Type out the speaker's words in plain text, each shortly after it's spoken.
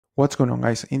What's going on,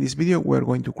 guys? In this video, we're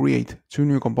going to create two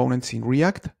new components in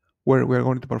React where we're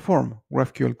going to perform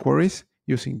GraphQL queries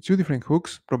using two different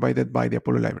hooks provided by the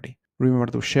Apollo library. Remember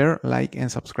to share, like, and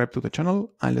subscribe to the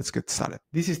channel, and let's get started.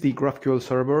 This is the GraphQL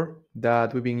server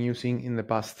that we've been using in the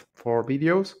past 4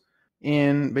 videos.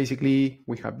 And basically,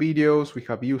 we have videos, we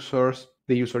have users,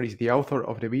 the user is the author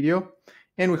of the video,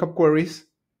 and we have queries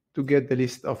to get the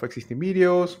list of existing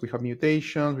videos. We have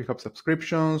mutations, we have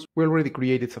subscriptions. We already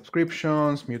created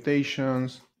subscriptions,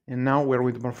 mutations, and now we're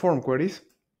going to perform queries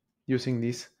using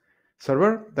this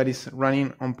server that is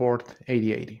running on port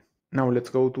 8080. Now let's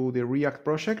go to the React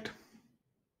project.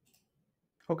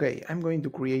 Okay, I'm going to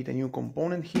create a new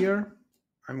component here.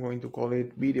 I'm going to call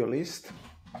it video list.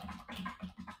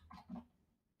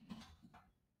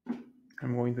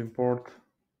 I'm going to import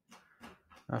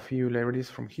a few libraries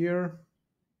from here.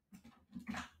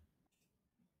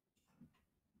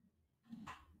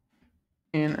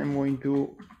 And I'm going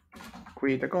to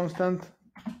create a constant.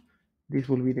 This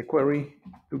will be the query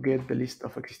to get the list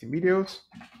of existing videos.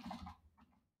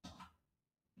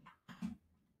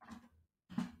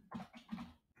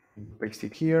 Paste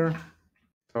it here.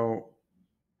 So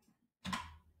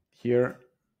here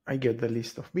I get the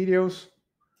list of videos.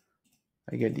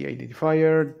 I get the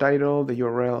identifier, title, the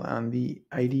URL, and the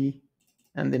ID,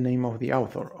 and the name of the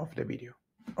author of the video.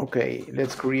 Okay,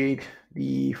 let's create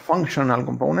the functional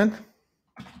component.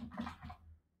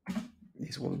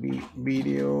 This will be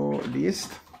video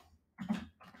list.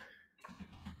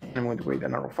 I'm going to create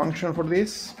an arrow function for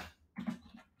this.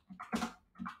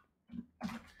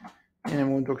 And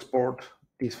I'm going to export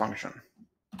this function.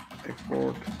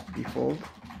 Export default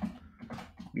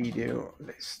video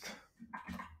list.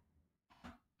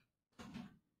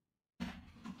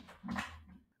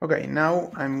 Okay,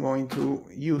 now I'm going to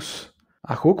use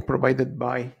a hook provided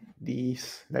by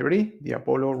this library, the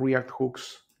Apollo React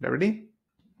Hooks library.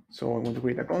 So I'm going to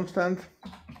create a constant.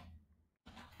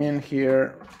 And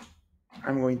here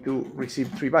I'm going to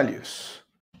receive 3 values: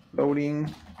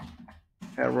 loading,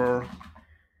 error,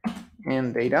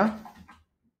 and data.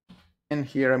 And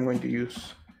here I'm going to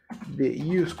use the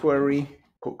useQuery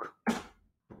hook.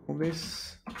 Move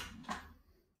this.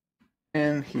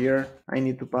 And here I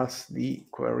need to pass the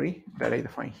query that I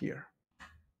define here.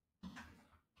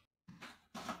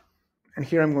 And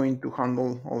here I'm going to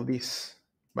handle all these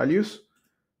values.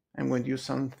 I'm going to use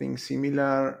something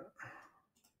similar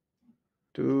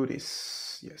to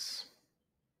this. Yes.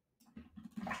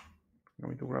 I'm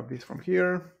going to grab this from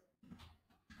here.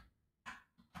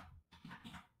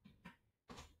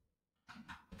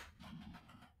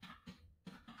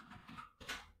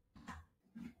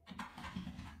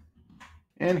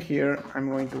 And here I'm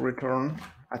going to return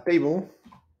a table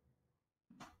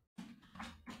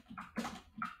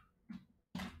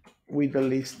with the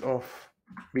list of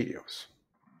videos.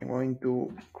 I'm going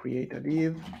to create a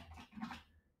div,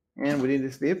 and within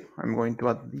this div I'm going to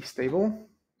add this table,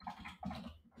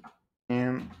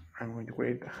 and I'm going to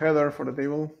create a header for the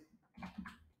table.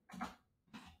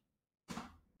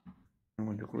 I'm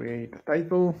going to create a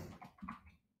title.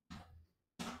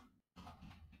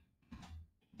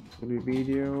 This will be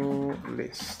video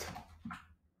list.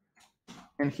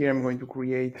 And here I'm going to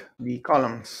create the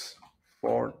columns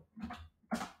for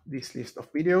this list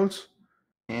of videos.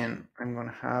 And I'm going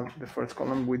to have the first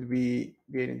column would be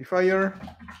the identifier.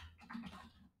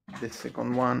 The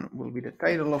second one will be the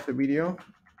title of the video.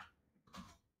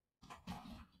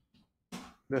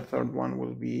 The third one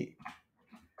will be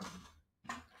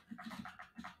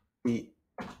the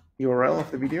URL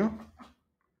of the video.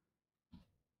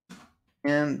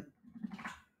 And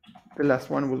the last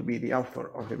one will be the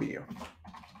author of the video.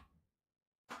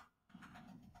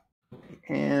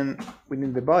 And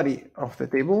within the body of the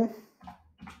table,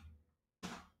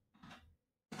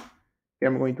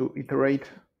 I'm going to iterate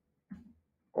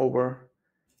over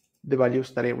the values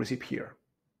that I receive here.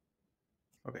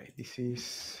 Okay, this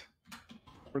is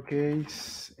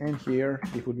uppercase, and here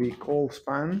it would be call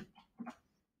span.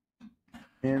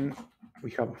 And we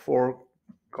have 4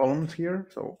 columns here,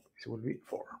 so this will be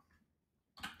 4.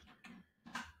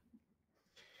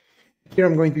 Here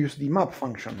I'm going to use the map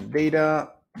function,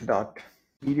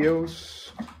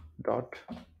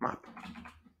 data.videos.map.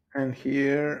 And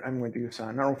here I'm going to use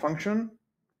an arrow function.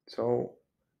 So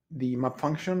the map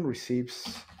function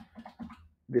receives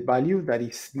the value that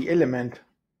is the element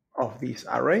of this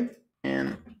array.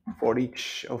 And for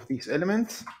each of these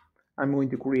elements, I'm going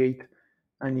to create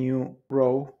a new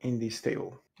row in this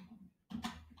table.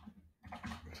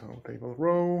 So table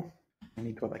row, I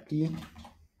need to add a key.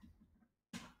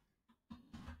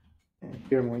 And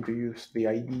here I'm going to use the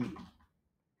ID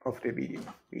of the video,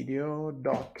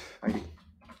 video.id.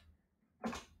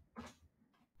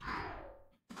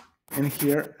 And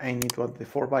here I need to add the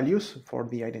 4 values for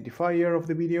the identifier of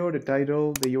the video, the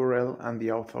title, the URL, and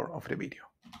the author of the video.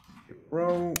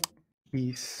 Row,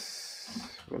 this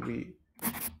will be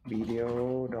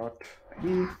video.id,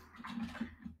 and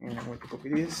I'm going to copy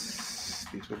this.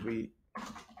 This will be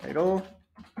title.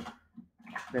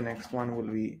 The next one will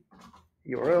be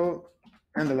URL,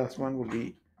 and the last one will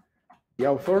be the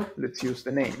author. Let's use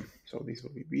the name. So this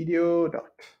will be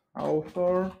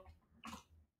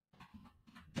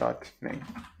video.author.name.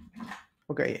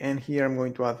 Okay, and here I'm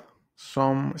going to add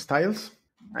some styles.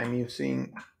 I'm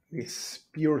using this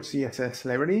pure CSS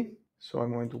library. So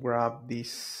I'm going to grab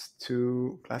these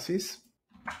 2 classes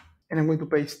and I'm going to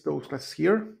paste those classes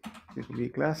here. This will be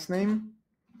class name,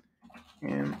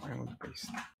 and I'm going to paste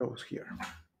those here.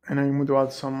 And I'm going to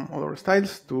add some other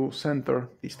styles to center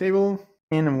this table.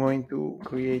 And I'm going to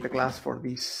create a class for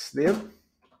this div.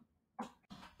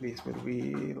 This will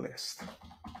be list.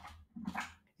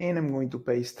 And I'm going to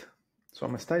paste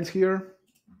some styles here.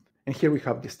 And here we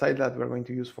have the style that we're going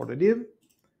to use for the div.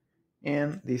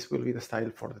 And this will be the style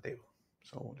for the table.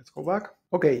 So let's go back.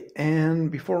 Okay, and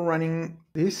before running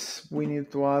this, we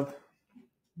need to add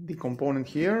the component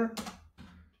here.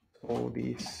 So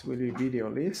this will be video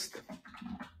list.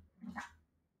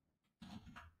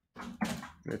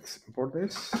 Let's import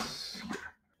this here.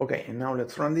 Okay, and now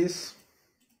let's run this.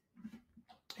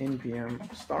 npm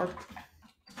start.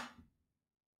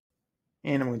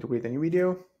 And I'm going to create a new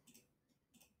video.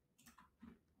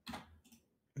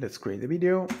 Let's create the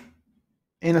video.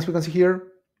 And as we can see here,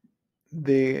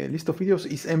 the list of videos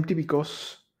is empty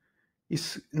because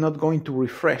it's not going to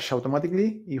refresh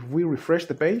automatically. If we refresh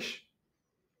the page,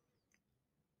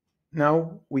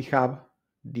 now we have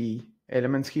the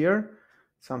elements here.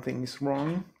 Something is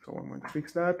wrong, so I'm going to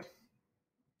fix that.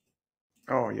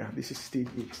 Oh yeah, this is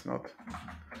TD, it's not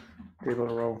table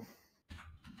row.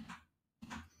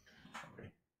 Okay,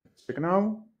 let's check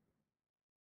now.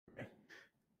 Okay.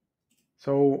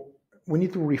 So we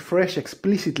need to refresh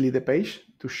explicitly the page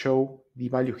to show the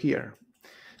value here.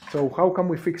 So how can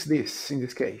we fix this in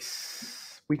this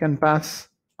case? We can pass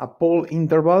a poll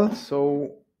interval,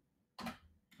 so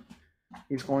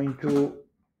it's going to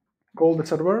call the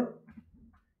server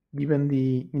given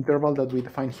the interval that we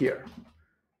define here.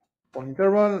 Poll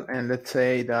interval, and let's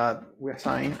say that we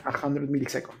assign 100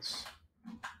 milliseconds.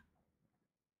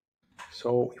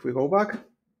 So if we go back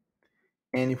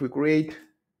and if we create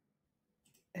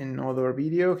another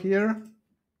video here,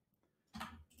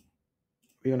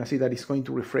 we're gonna see that it's going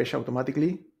to refresh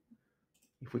automatically.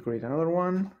 If we create another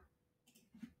one,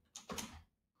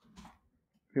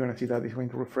 we're gonna see that it's going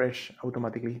to refresh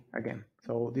automatically again.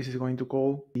 So this is going to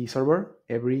call the server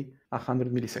every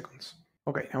 100 milliseconds.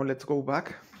 Okay, now let's go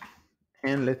back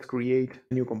and let's create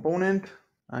a new component.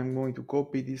 I'm going to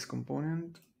copy this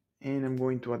component and I'm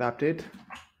going to adapt it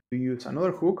to use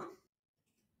another hook.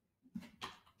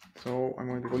 So I'm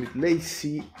going to call it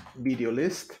lazy video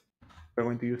list. We're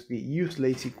going to use the use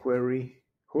lazy query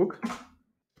hook.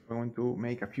 We're going to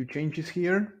make a few changes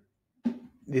here.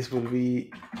 This will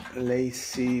be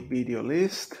lazy video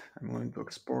list. I'm going to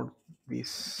export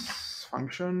this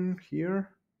function here.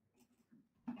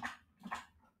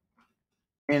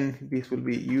 And this will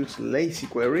be use lazy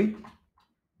query.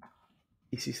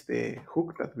 This is the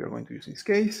hook that we are going to use in this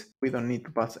case. We don't need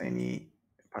to pass any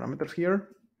parameters here.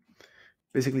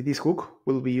 Basically, this hook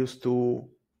will be used to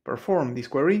perform this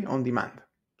query on demand.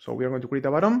 So we are going to create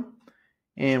a button,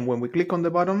 and when we click on the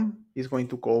button, it's going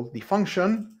to call the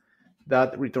function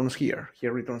that returns here.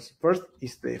 Here returns first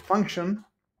is the function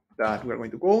that we are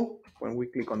going to call when we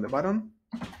click on the button.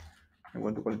 I'm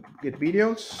going to call it get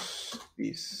videos.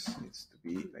 This needs to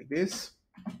be like this.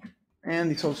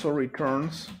 And this also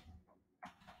returns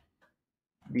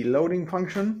the loading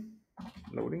function,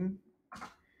 loading,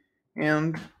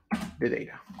 and the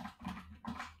data.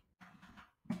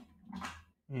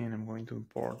 And I'm going to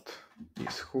import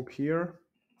this hook here.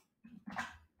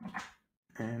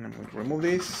 And I'm going to remove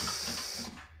this.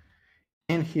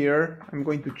 And here I'm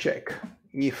going to check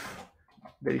if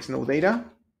there is no data.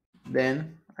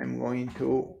 Then I'm going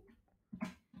to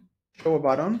show a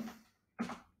button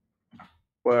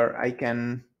where I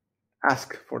can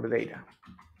ask for the data.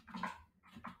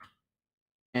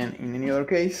 And in any other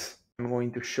case, I'm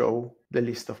going to show the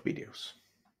list of videos.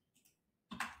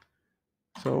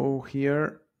 So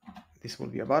here, this will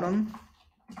be a button.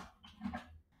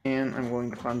 And I'm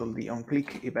going to handle the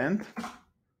onClick event.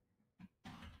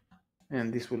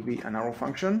 And this will be an arrow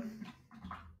function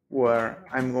where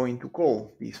I'm going to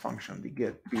call this function, the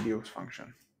get videos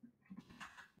function.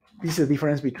 This is the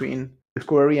difference between use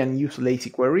query and use lazy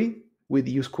query. With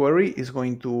use query, it's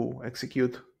going to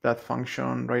execute that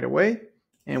function right away.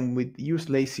 and with use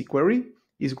lazy query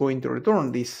is going to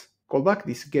return this callback,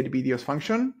 this get videos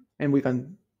function, and we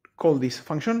can call this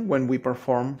function when we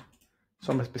perform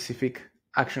some specific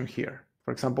action here.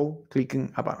 For example,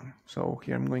 clicking a button. So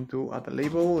here I'm going to add a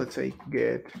label, let's say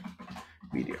get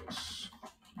videos.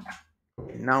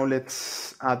 Okay, now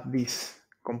let's add this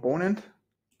component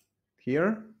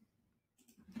here.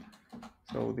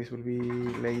 So this will be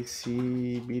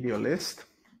lazy video list.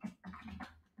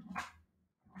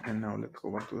 And now let's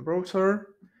go back to the browser.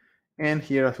 And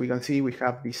here, as we can see, we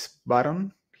have this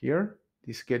button here,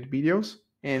 this get videos.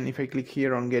 And if I click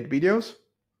here on get videos,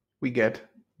 we get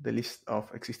the list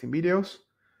of existing videos.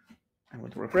 I'm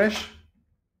going to refresh.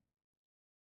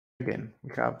 Again,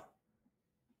 we have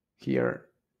here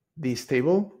this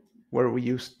table where we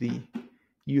use the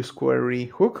use query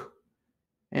hook.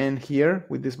 And here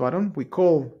with this button, we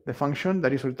call the function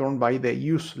that is returned by the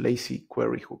use lazy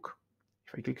query hook.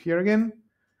 If I click here again,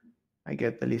 I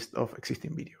get the list of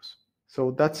existing videos.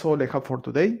 So that's all I have for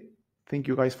today. Thank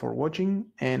you guys for watching,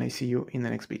 and I see you in the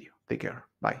next video. Take care.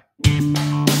 Bye.